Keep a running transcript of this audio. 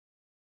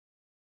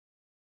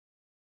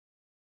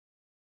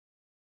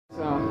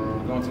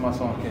on to my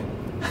song, kid.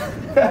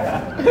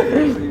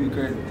 You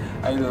crazy.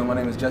 How you doing? My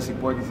name is Jesse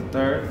Boykins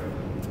III.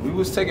 We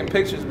was taking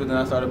pictures, but then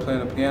I started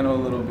playing the piano a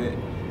little bit.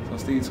 So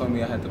Steve told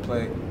me I had to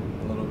play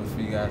a little bit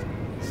for you guys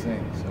to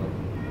sing. So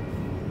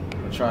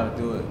I'm gonna try to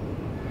do it.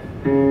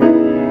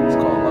 It's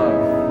called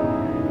Love.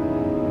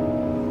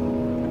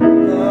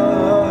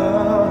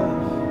 Love.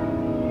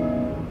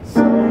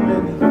 So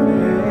many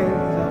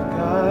things I've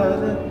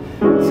gotta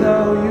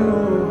tell you,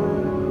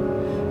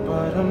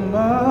 but I'm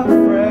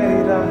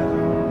afraid I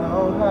don't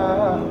know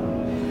how.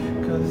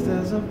 'Cause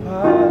there's a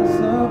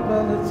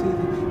possibility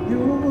that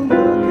you look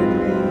at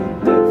me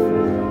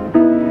different.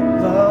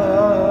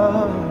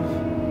 Love,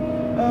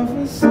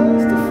 ever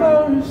since the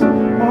first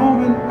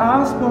moment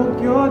I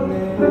spoke your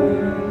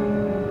name,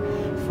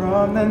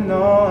 from then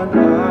on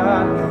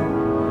I knew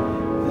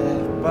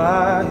that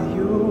by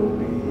you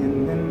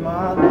being in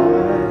my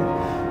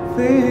life,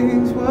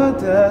 things were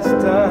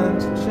destined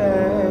to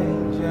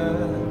change.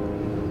 Yeah.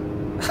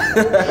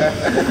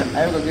 I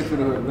ain't gonna get to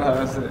the hook, no,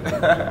 that's it.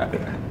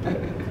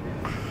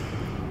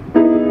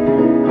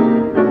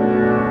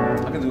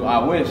 I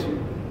wish.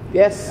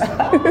 Yes.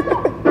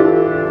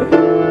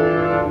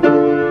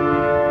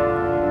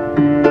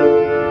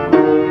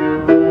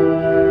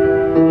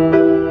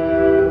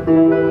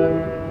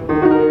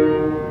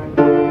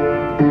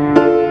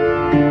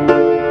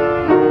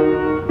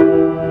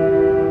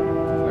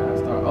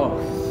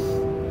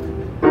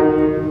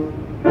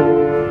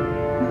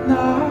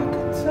 Now I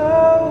could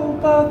tell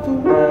by the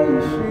way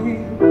she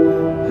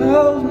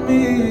held me.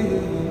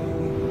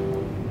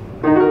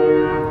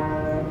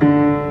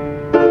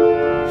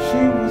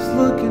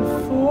 Looking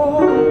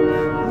for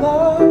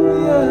love,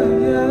 yeah,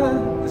 yeah.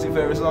 That's your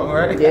favorite song,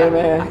 right? Yeah,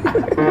 man. A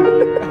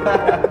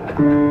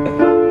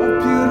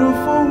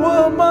beautiful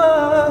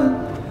woman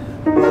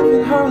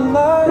living her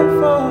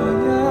life, oh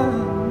yeah.